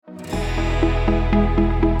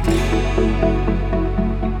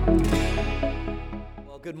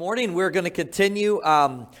Good morning. We're going to continue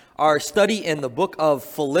our study in the book of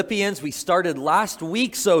Philippians. We started last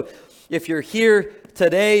week, so if you're here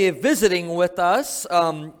today visiting with us,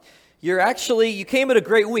 you came at a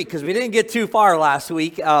great week because we didn't get too far last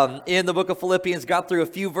week in the book of Philippians. Got through a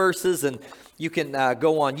few verses, and you can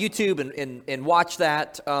go on YouTube and watch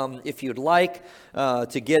that if you'd like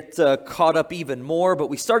to get caught up even more. But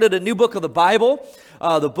we started a new book of the Bible,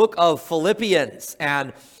 the book of Philippians,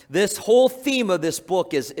 and this whole theme of this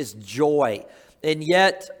book is joy. And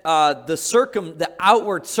yet the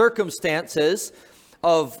outward circumstances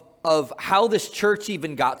of how this church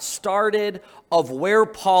even got started, of where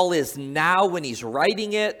Paul is now when he's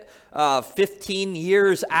writing it, 15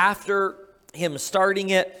 years after him starting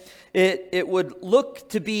it, it would look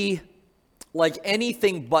to be like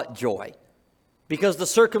anything but joy, because the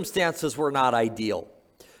circumstances were not ideal.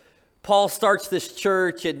 Paul starts this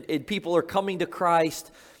church and people are coming to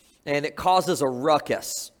Christ, and it causes a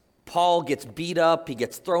ruckus. Paul gets beat up, he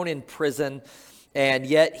gets thrown in prison, and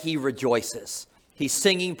yet he rejoices. He's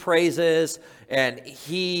singing praises, and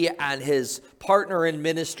he and his partner in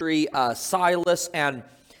ministry, Silas, and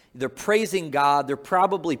they're praising God. They're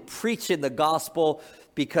probably preaching the gospel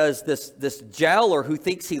because this jailer who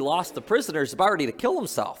thinks he lost the prisoners is about ready to kill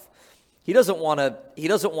himself. He doesn't want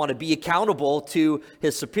to be accountable to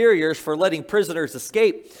his superiors for letting prisoners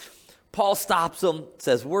escape. Paul stops him,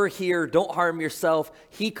 says, "We're here, don't harm yourself."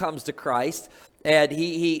 He comes to Christ, and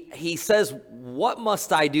he says, "What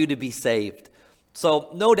must I do to be saved?" So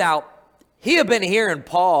no doubt, he had been hearing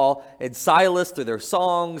Paul and Silas through their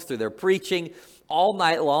songs, through their preaching, all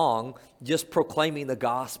night long, just proclaiming the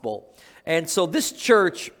gospel. And so this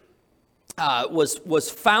church was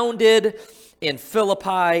founded in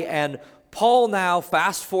Philippi, and Paul now,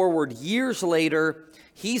 fast forward years later,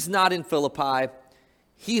 he's not in Philippi.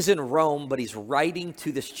 He's in Rome, but he's writing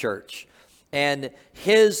to this church. And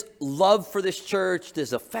his love for this church,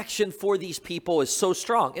 his affection for these people is so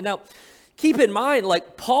strong. And now, keep in mind,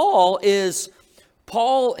 like Paul is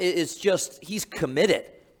just, he's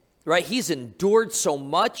committed, right? He's endured so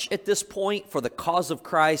much at this point for the cause of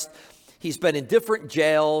Christ. He's been in different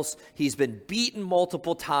jails. He's been beaten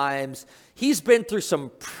multiple times. He's been through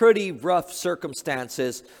some pretty rough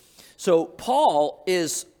circumstances. So Paul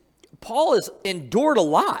has endured a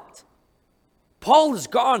lot. Paul has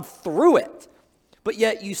gone through it. But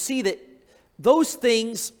yet you see that those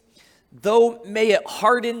things, though may it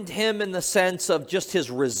hardened him in the sense of just his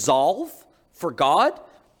resolve for God,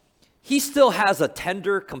 he still has a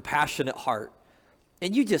tender, compassionate heart.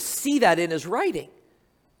 And you just see that in his writing.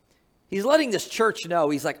 He's letting this church know.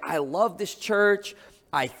 He's like, "I love this church.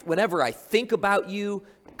 Whenever I think about you,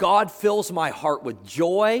 God fills my heart with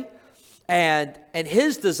joy." And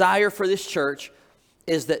his desire for this church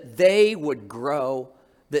is that they would grow,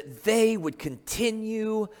 that they would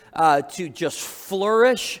continue to just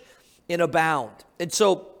flourish and abound. And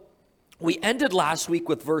so we ended last week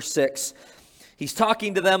with verse 6. He's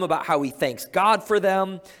talking to them about how he thanks God for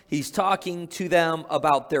them. He's talking to them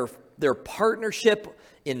about their partnership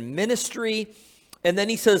in ministry. And then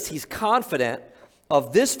he says he's confident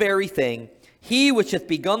of this very thing. "He which hath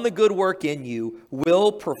begun the good work in you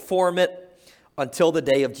will perform it until the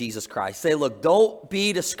day of Jesus Christ." Say, look, don't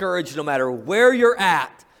be discouraged no matter where you're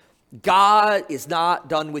at. God is not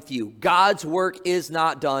done with you. God's work is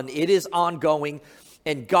not done. It is ongoing.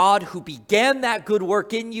 And God, who began that good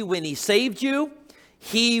work in you when he saved you,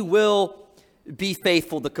 he will be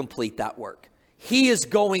faithful to complete that work. He is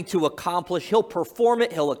going to accomplish, he'll perform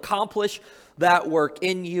it, he'll accomplish that work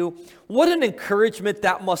in you. What an encouragement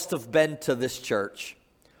that must have been to this church.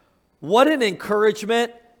 What an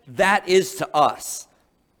encouragement that is to us.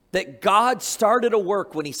 That God started a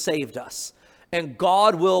work when he saved us. And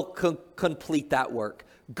God will complete that work.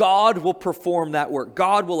 God will perform that work.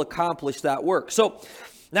 God will accomplish that work. So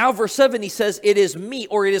now verse 7, he says, "It is me,"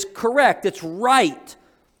 or it is correct, it's right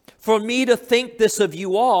for me to think this of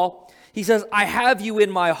you all. He says, "I have you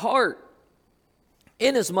in my heart,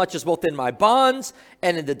 inasmuch as both in my bonds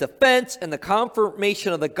and in the defense and the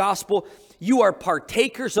confirmation of the gospel, you are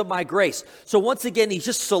partakers of my grace." So once again, he's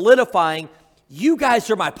just solidifying, you guys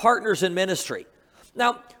are my partners in ministry.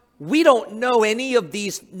 Now, we don't know any of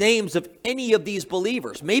these names of any of these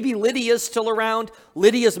believers. Maybe Lydia's still around.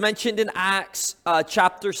 Lydia's mentioned in Acts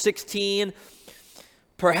chapter 16.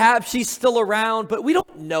 Perhaps she's still around, but we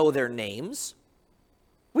don't know their names.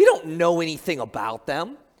 We don't know anything about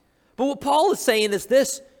them. But what Paul is saying is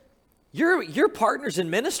this: you're partners in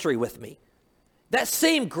ministry with me. That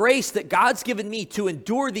same grace that God's given me to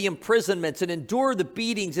endure the imprisonments and endure the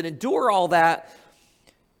beatings and endure all that,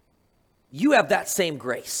 you have that same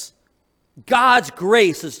grace. God's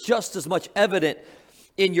grace is just as much evident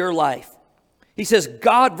in your life. He says,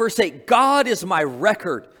 God, verse 8, God is my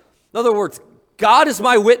record. In other words, God is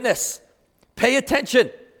my witness. Pay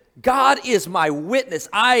attention. God is my witness.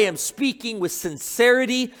 I am speaking with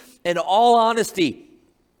sincerity and all honesty.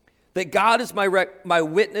 That God is my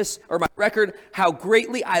witness, or my record, how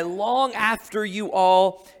greatly I long after you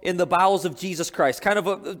all in the bowels of Jesus Christ. Kind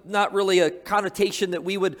of not really a connotation that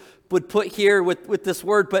we would put here with this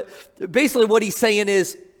word, but basically what he's saying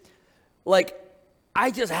is, like, I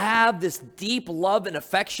just have this deep love and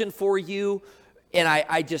affection for you, and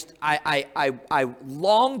I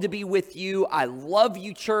long to be with you. I love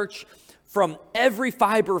you, church, from every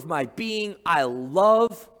fiber of my being. I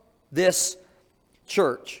love this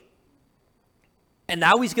church. And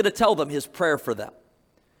now he's going to tell them his prayer for them.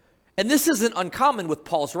 And this isn't uncommon with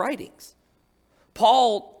Paul's writings.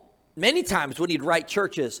 Paul, many times when he'd write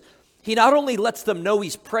churches, he not only lets them know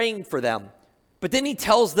he's praying for them, but then he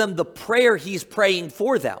tells them the prayer he's praying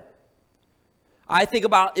for them. I think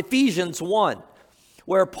about Ephesians 1,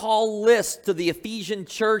 where Paul lists to the Ephesian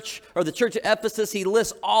church, or the church at Ephesus, he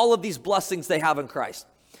lists all of these blessings they have in Christ.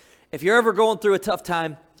 If you're ever going through a tough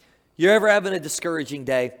time, you're ever having a discouraging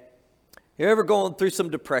day, you're ever going through some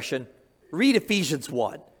depression, read Ephesians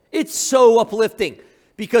 1. It's so uplifting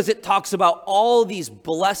because it talks about all these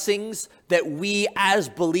blessings that we as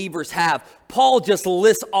believers have. Paul just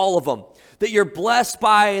lists all of them. That you're blessed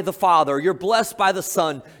by the Father, you're blessed by the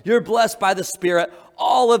Son, you're blessed by the Spirit.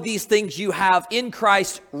 All of these things you have in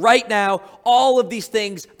Christ right now, all of these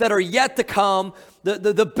things that are yet to come,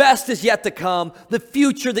 the best is yet to come, the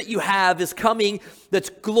future that you have is coming that's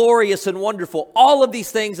glorious and wonderful. All of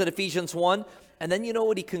these things in Ephesians 1. And then you know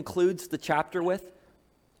what he concludes the chapter with?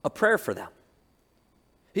 A prayer for them.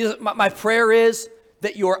 He says, my prayer is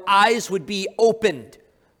that your eyes would be opened,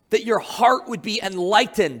 that your heart would be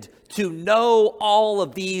enlightened to know all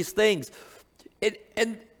of these things.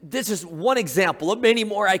 And this is one example of many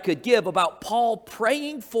more I could give about Paul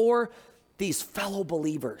praying for these fellow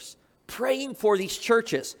believers, praying for these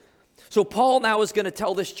churches. So Paul now is going to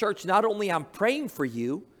tell this church, not only I'm praying for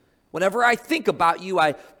you, whenever I think about you,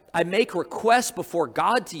 I make requests before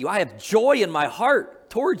God to you. I have joy in my heart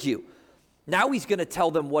towards you. Now he's going to tell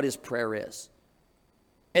them what his prayer is.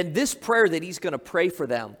 And this prayer that he's going to pray for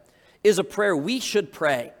them is a prayer we should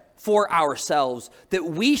pray for ourselves, that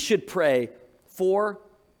we should pray for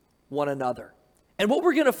one another. And what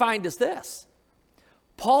we're going to find is this.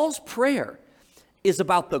 Paul's prayer is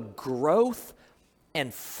about the growth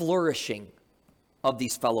and flourishing of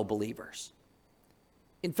these fellow believers.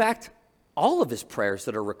 In fact, all of his prayers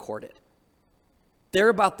that are recorded, they're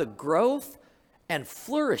about the growth and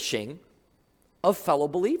flourishing of fellow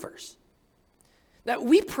believers. Now,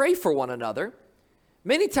 we pray for one another.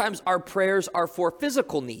 Many times our prayers are for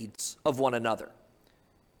physical needs of one another.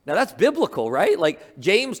 Now that's biblical, right? Like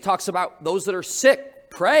James talks about those that are sick,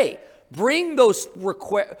 pray. Bring those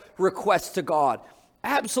requests to God.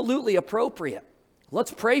 Absolutely appropriate.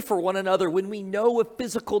 Let's pray for one another when we know of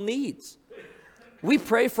physical needs. We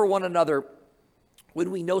pray for one another when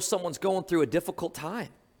we know someone's going through a difficult time.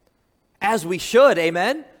 As we should,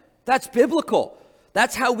 amen? That's biblical.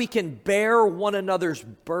 That's how we can bear one another's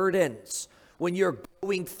burdens. When you're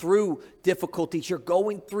going through difficulties, you're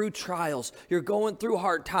going through trials, you're going through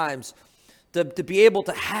hard times, to be able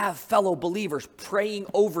to have fellow believers praying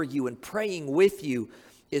over you and praying with you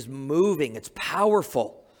is moving. It's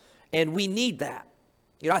powerful. And we need that.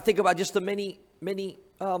 You know, I think about just the many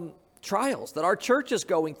trials that our church is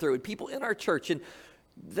going through and people in our church, and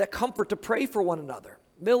the comfort to pray for one another.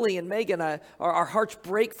 Millie and Megan, our hearts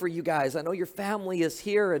break for you guys. I know your family is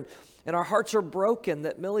here, and our hearts are broken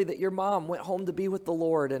that, Millie, that your mom went home to be with the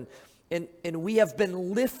Lord. And we have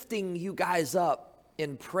been lifting you guys up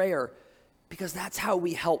in prayer because that's how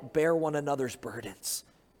we help bear one another's burdens,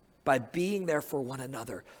 by being there for one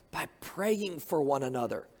another, by praying for one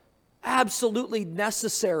another. Absolutely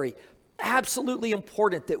necessary, absolutely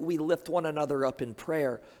important that we lift one another up in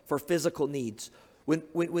prayer for physical needs. When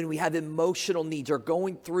we have emotional needs or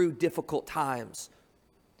going through difficult times.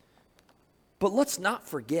 But let's not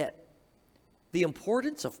forget the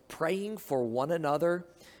importance of praying for one another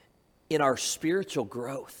in our spiritual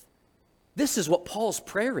growth. This is what Paul's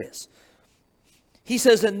prayer is. He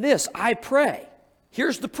says, in this, I pray,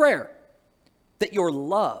 here's the prayer, that your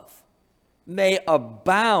love may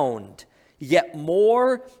abound yet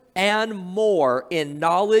more and more in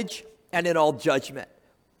knowledge and in all judgment.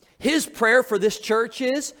 His prayer for this church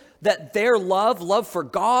is that their love for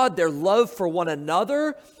God, their love for one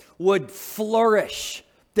another would flourish,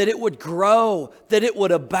 that it would grow, that it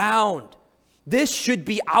would abound. This should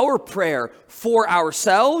be our prayer for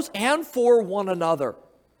ourselves and for one another.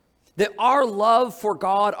 that our love for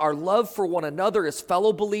God, our love for one another as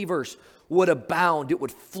fellow believers would abound, it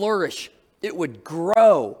would flourish, it would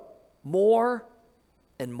grow more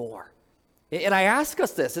and more. And I ask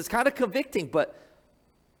us this, it's kind of convicting, but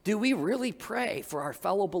do we really pray for our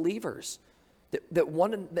fellow believers? Do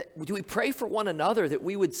we pray for one another that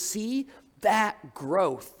we would see that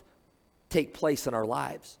growth take place in our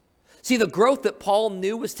lives? See, the growth that Paul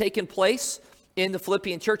knew was taking place in the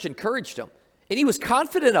Philippian church encouraged him. And he was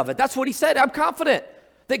confident of it. That's what he said. I'm confident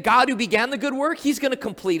that God who began the good work, he's going to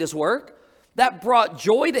complete his work. That brought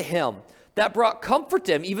joy to him. That brought comfort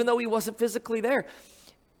to him, even though he wasn't physically there.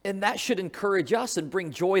 And that should encourage us and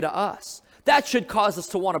bring joy to us. That should cause us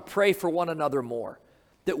to want to pray for one another more,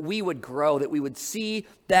 that we would grow, that we would see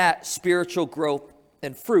that spiritual growth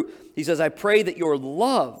and fruit. He says, I pray that your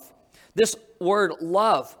love, this word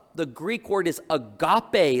love, the Greek word is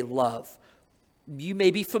agape love. You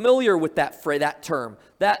may be familiar with that phrase, that term.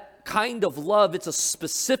 That kind of love, it's a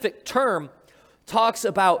specific term, talks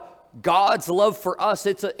about God's love for us.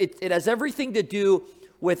 It has everything to do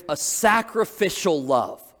with a sacrificial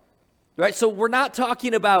love, right? So we're not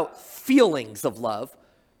talking about feelings of love,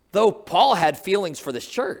 though Paul had feelings for this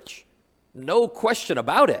church. No question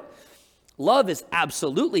about it. Love is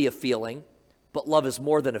absolutely a feeling, but love is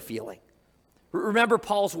more than a feeling. Remember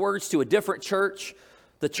Paul's words to a different church,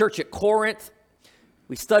 the church at Corinth.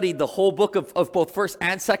 We studied the whole book of both 1st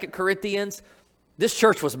and 2nd Corinthians. This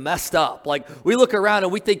church was messed up. Like, we look around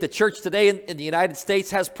and we think the church today in the United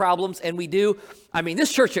States has problems, and we do. I mean,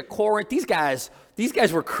 this church at Corinth, these guys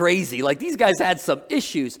were crazy. Like, these guys had some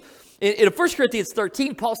issues. In 1 Corinthians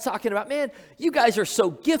 13, Paul's talking about, man, you guys are so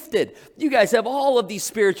gifted. You guys have all of these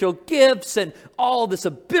spiritual gifts and all this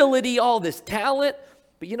ability, all this talent.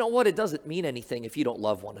 But you know what? It doesn't mean anything if you don't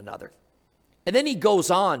love one another. And then he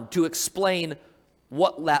goes on to explain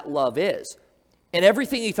what that love is. And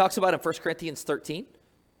everything he talks about in 1 Corinthians 13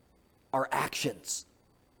 are actions.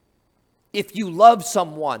 If you love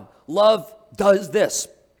someone, love does this,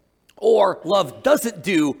 or love doesn't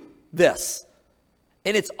do this.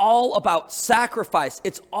 And it's all about sacrifice.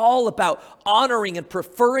 It's all about honoring and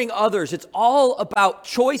preferring others. It's all about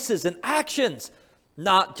choices and actions,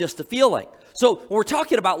 not just a feeling. So when we're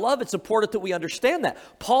talking about love, it's important that we understand that.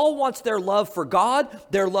 Paul wants their love for God,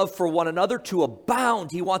 their love for one another to abound.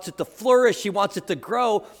 He wants it to flourish. He wants it to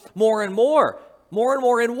grow more and more. More and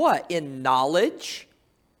more in what? In knowledge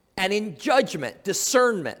and in judgment,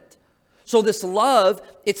 discernment. So this love,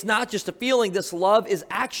 it's not just a feeling. This love is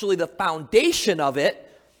actually the foundation of it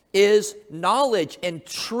is knowledge and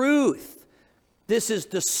truth. This is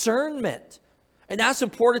discernment. And that's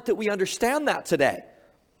important that we understand that today.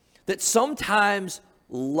 That sometimes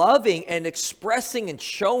loving and expressing and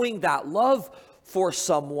showing that love for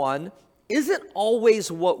someone isn't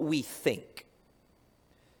always what we think.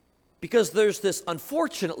 Because there's this,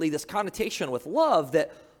 unfortunately, this connotation with love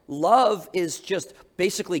that love is just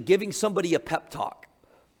basically giving somebody a pep talk.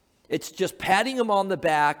 It's just patting them on the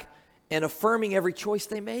back and affirming every choice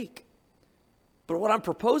they make. But what I'm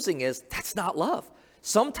proposing is that's not love.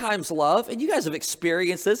 Sometimes love, and you guys have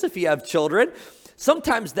experienced this if you have children,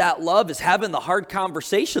 sometimes that love is having the hard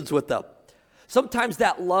conversations with them. Sometimes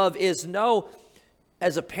that love is, no,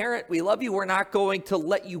 as a parent, we love you. We're not going to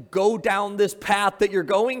let you go down this path that you're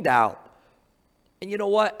going down. And you know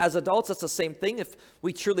what? As adults, that's the same thing. If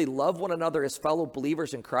we truly love one another as fellow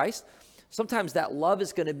believers in Christ, sometimes that love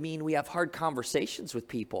is going to mean we have hard conversations with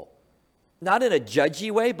people. Not in a judgy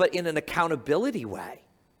way, but in an accountability way.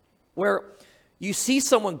 Where you see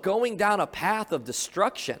someone going down a path of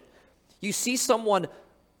destruction. You see someone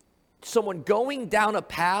going down a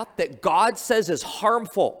path that God says is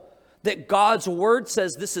harmful. That God's word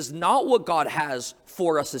says this is not what God has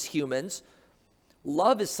for us as humans.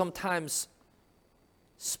 Love is sometimes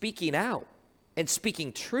speaking out and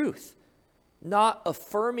speaking truth, not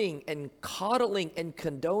affirming and coddling and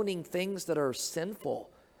condoning things that are sinful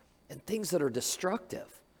and things that are destructive.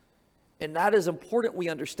 And that is important we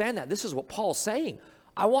understand that. This is what Paul's saying.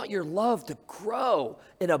 I want your love to grow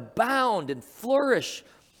and abound and flourish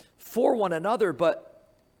for one another, but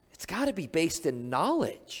it's got to be based in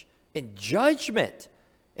knowledge, in judgment.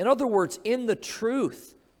 In other words, in the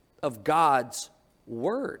truth of God's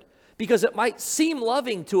word. Because it might seem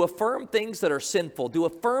loving to affirm things that are sinful, to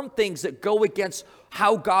affirm things that go against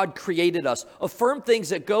how God created us, affirm things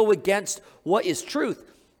that go against what is truth.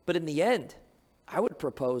 But in the end, I would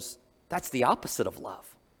propose that's the opposite of love.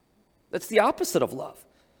 That's the opposite of love.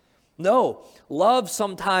 No, love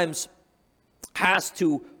sometimes has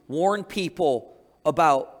to warn people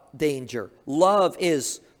about danger. Love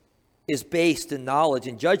is based in knowledge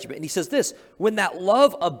and judgment. And he says this, when that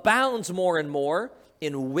love abounds more and more,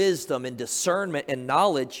 in wisdom, in discernment, and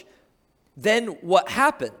knowledge, then what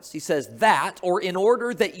happens? He says that, or in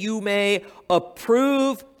order that you may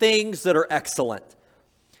approve things that are excellent.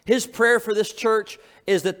 His prayer for this church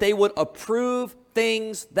is that they would approve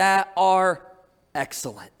things that are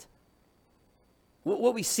excellent.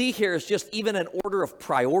 What we see here is just even an order of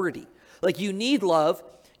priority. Like, you need love,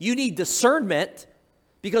 you need discernment,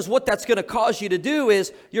 because what that's going to cause you to do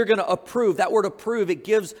is you're going to approve. That word approve, it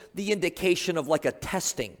gives the indication of like a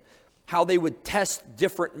testing, how they would test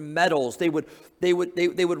different metals. They would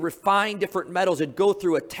refine different metals and go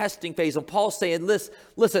through a testing phase. And Paul's saying,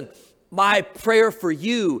 listen, my prayer for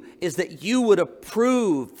you is that you would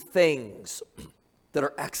approve things that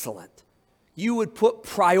are excellent. You would put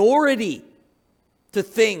priority to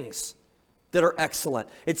things that are excellent.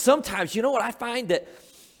 And sometimes, you know what I find, that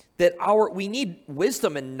we need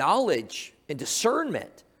wisdom and knowledge and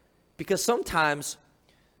discernment, because sometimes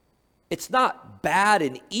it's not bad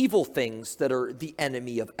and evil things that are the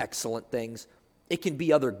enemy of excellent things. It can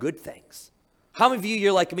be other good things. How many of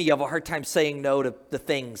you're like me, you have a hard time saying no to the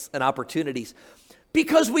things and opportunities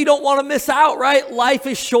because we don't want to miss out, right? Life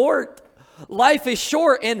is short. Life is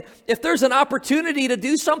short. And if there's an opportunity to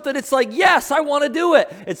do something, it's like, yes, I want to do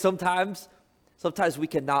it. And sometimes we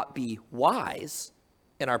cannot be wise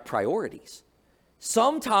in our priorities.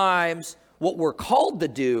 Sometimes what we're called to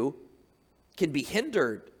do can be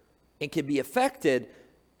hindered and can be affected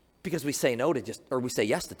because we say no to or we say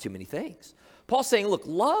yes to too many things. Paul's saying, look,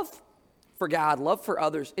 love for God, love for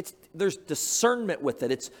others, there's discernment with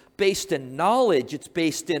it. It's based in knowledge. It's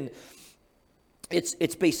based in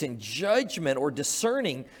judgment or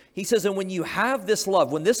discerning. He says, and when you have this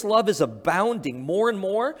love, when this love is abounding more and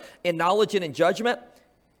more in knowledge and in judgment,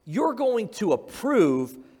 you're going to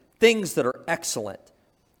approve things that are excellent.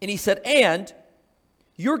 And he said, and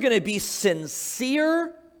you're going to be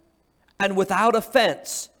sincere and without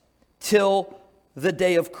offense till the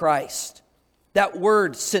day of Christ. That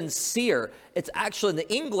word sincere, it's actually in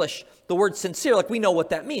the English, the word sincere, like we know what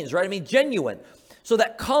that means, right? I mean, genuine. So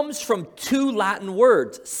that comes from two Latin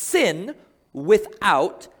words. Sin,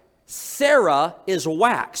 without. Cera is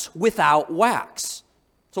wax, without wax.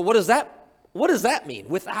 So what does that mean?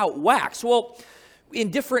 Without wax. Well, in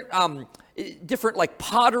different like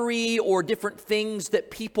pottery or different things that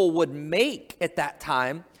people would make at that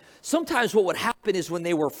time, sometimes what would happen is when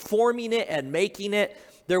they were forming it and making it,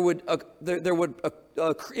 it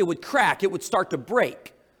would crack, it would start to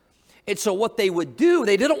break. And so what they would do,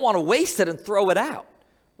 they didn't want to waste it and throw it out.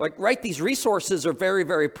 Like, right, these resources are very,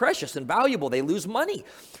 very precious and valuable. They lose money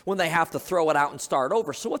when they have to throw it out and start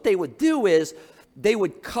over. So what they would do is they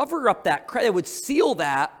would cover up that crack, they would seal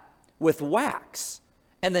that with wax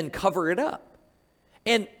and then cover it up.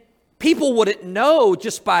 And people wouldn't know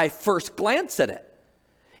just by first glance at it.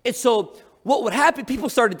 And so what would happen, people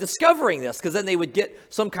started discovering this, because then they would get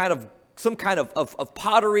some kind of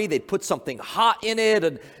pottery, they'd put something hot in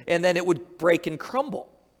it, and then it would break and crumble,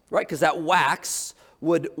 right? Because that wax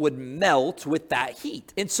would melt with that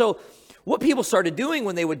heat. And so what people started doing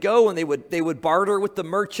when they would go and they would barter with the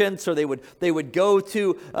merchants, or they would go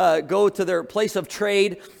to their place of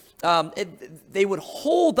trade, they would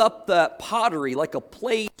hold up the pottery like a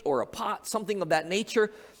plate or a pot, something of that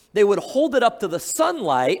nature. They would hold it up to the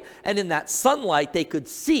sunlight, and in that sunlight, they could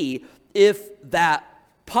see if that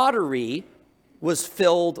pottery was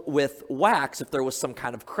filled with wax, if there was some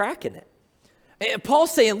kind of crack in it. And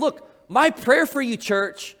Paul's saying, look, my prayer for you,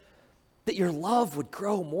 church, that your love would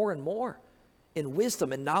grow more and more in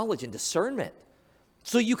wisdom and knowledge and discernment,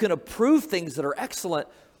 so you can approve things that are excellent.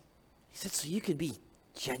 He said, so you can be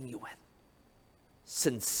genuine,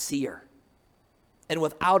 sincere, and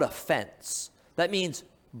without offense. That means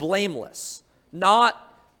blameless, not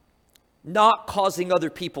causing other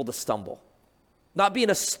people to stumble, not being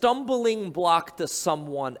a stumbling block to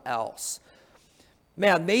someone else.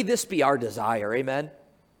 Man, may this be our desire, amen?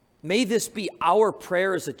 May this be our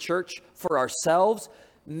prayer as a church for ourselves.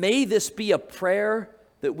 May this be a prayer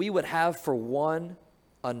that we would have for one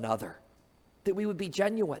another, that we would be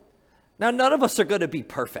genuine. Now, none of us are going to be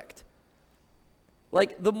perfect.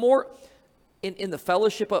 Like, the more in the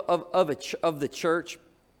fellowship of the church,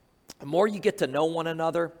 the more you get to know one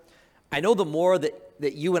another, I know the more that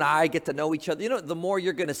you and I get to know each other, the more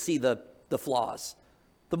you're going to see the flaws,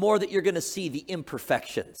 the more that you're going to see the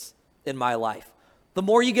imperfections in my life. The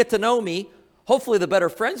more you get to know me, hopefully the better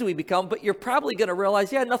friends we become, but you're probably going to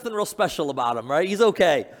realize, nothing real special about him, right? He's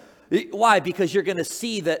okay. Why? Because you're going to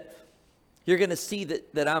see that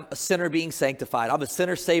I'm a sinner being sanctified. I'm a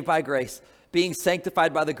sinner saved by grace, being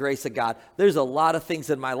sanctified by the grace of God. There's a lot of things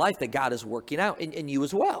in my life that God is working out, and you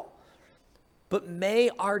as well. But may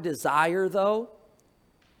our desire, though,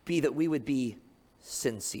 be that we would be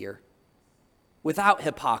sincere, without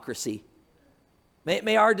hypocrisy.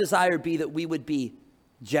 May our desire be that we would be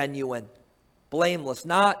genuine, blameless,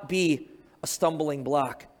 not be a stumbling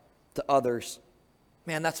block to others.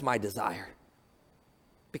 Man, that's my desire.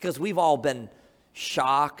 Because we've all been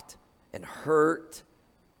shocked and hurt,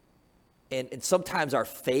 and sometimes our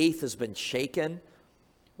faith has been shaken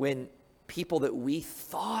when people that we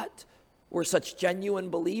thought were such genuine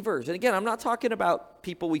believers. And again, I'm not talking about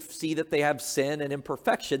people we see that they have sin and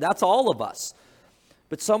imperfection. That's all of us.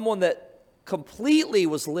 But someone that completely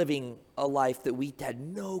was living a life that we had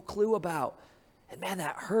no clue about. And man,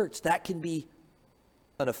 that hurts. That can be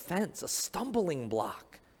an offense, a stumbling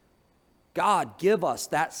block. God, give us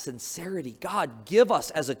that sincerity. God, give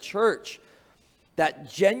us as a church that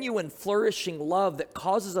genuine, flourishing love that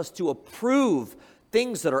causes us to approve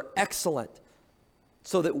things that are excellent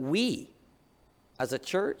so that we, as a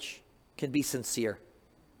church, can be sincere,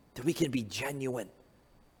 that we can be genuine,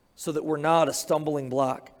 so that we're not a stumbling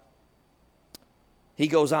block. He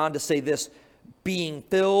goes on to say this, being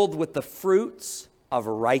filled with the fruits of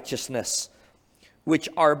righteousness, which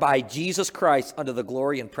are by Jesus Christ unto the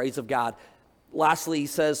glory and praise of God. Lastly, he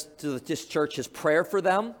says to this church, his prayer for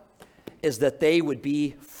them is that they would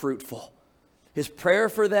be fruitful. His prayer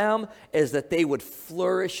for them is that they would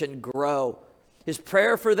flourish and grow. His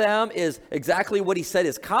prayer for them is exactly what he said.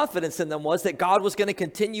 His confidence in them was that God was going to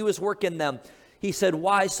continue his work in them. He said,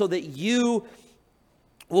 why? So that you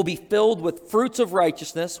will be filled with fruits of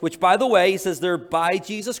righteousness, which, by the way, he says they're by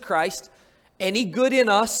Jesus Christ. Any good in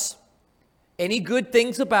us, any good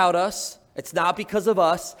things about us, it's not because of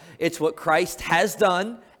us. It's what Christ has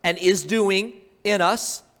done and is doing in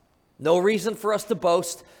us. No reason for us to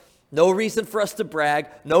boast. No reason for us to brag.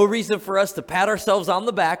 No reason for us to pat ourselves on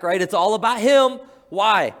the back, right? It's all about him.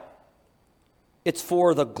 Why? It's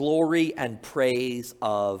for the glory and praise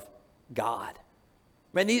of God.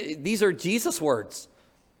 Man, these are Jesus' words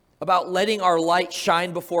about letting our light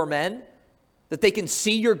shine before men, that they can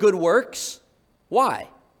see your good works. Why?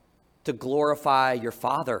 To glorify your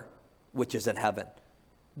Father, which is in heaven.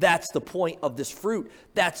 That's the point of this fruit.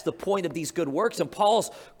 That's the point of these good works. And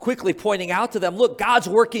Paul's quickly pointing out to them, look, God's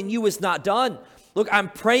work in you is not done. Look, I'm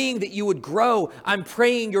praying that you would grow. I'm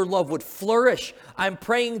praying your love would flourish. I'm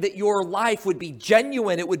praying that your life would be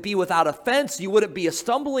genuine. It would be without offense. You wouldn't be a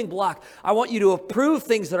stumbling block. I want you to approve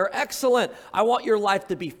things that are excellent. I want your life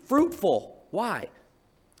to be fruitful. Why?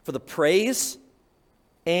 For the praise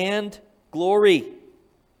and glory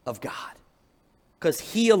of God. Because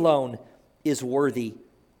he alone is worthy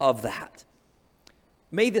of that.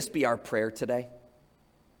 May this be our prayer today.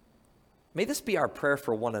 May this be our prayer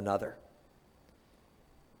for one another.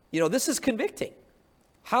 You know, this is convicting.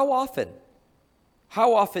 How often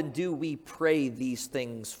do we pray these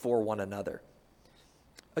things for one another?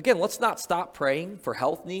 Again, let's not stop praying for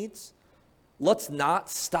health needs. Let's not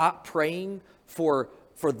stop praying for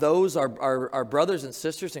those, our brothers and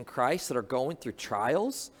sisters in Christ that are going through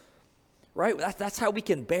trials, right? That's how we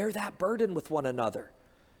can bear that burden with one another.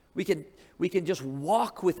 We can just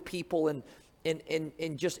walk with people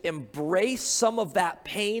and just embrace some of that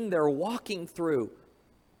pain they're walking through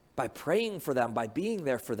by praying for them, by being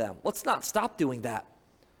there for them. Let's not stop doing that.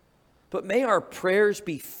 But may our prayers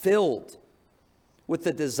be filled with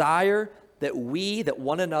the desire that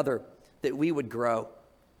one another, that we would grow,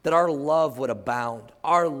 that our love would abound,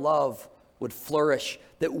 our love would flourish,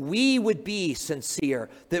 that we would be sincere,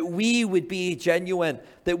 that we would be genuine,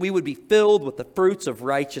 that we would be filled with the fruits of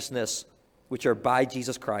righteousness, which are by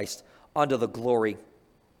Jesus Christ, unto the glory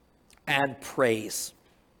and praise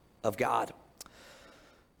of God.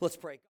 Let's pray.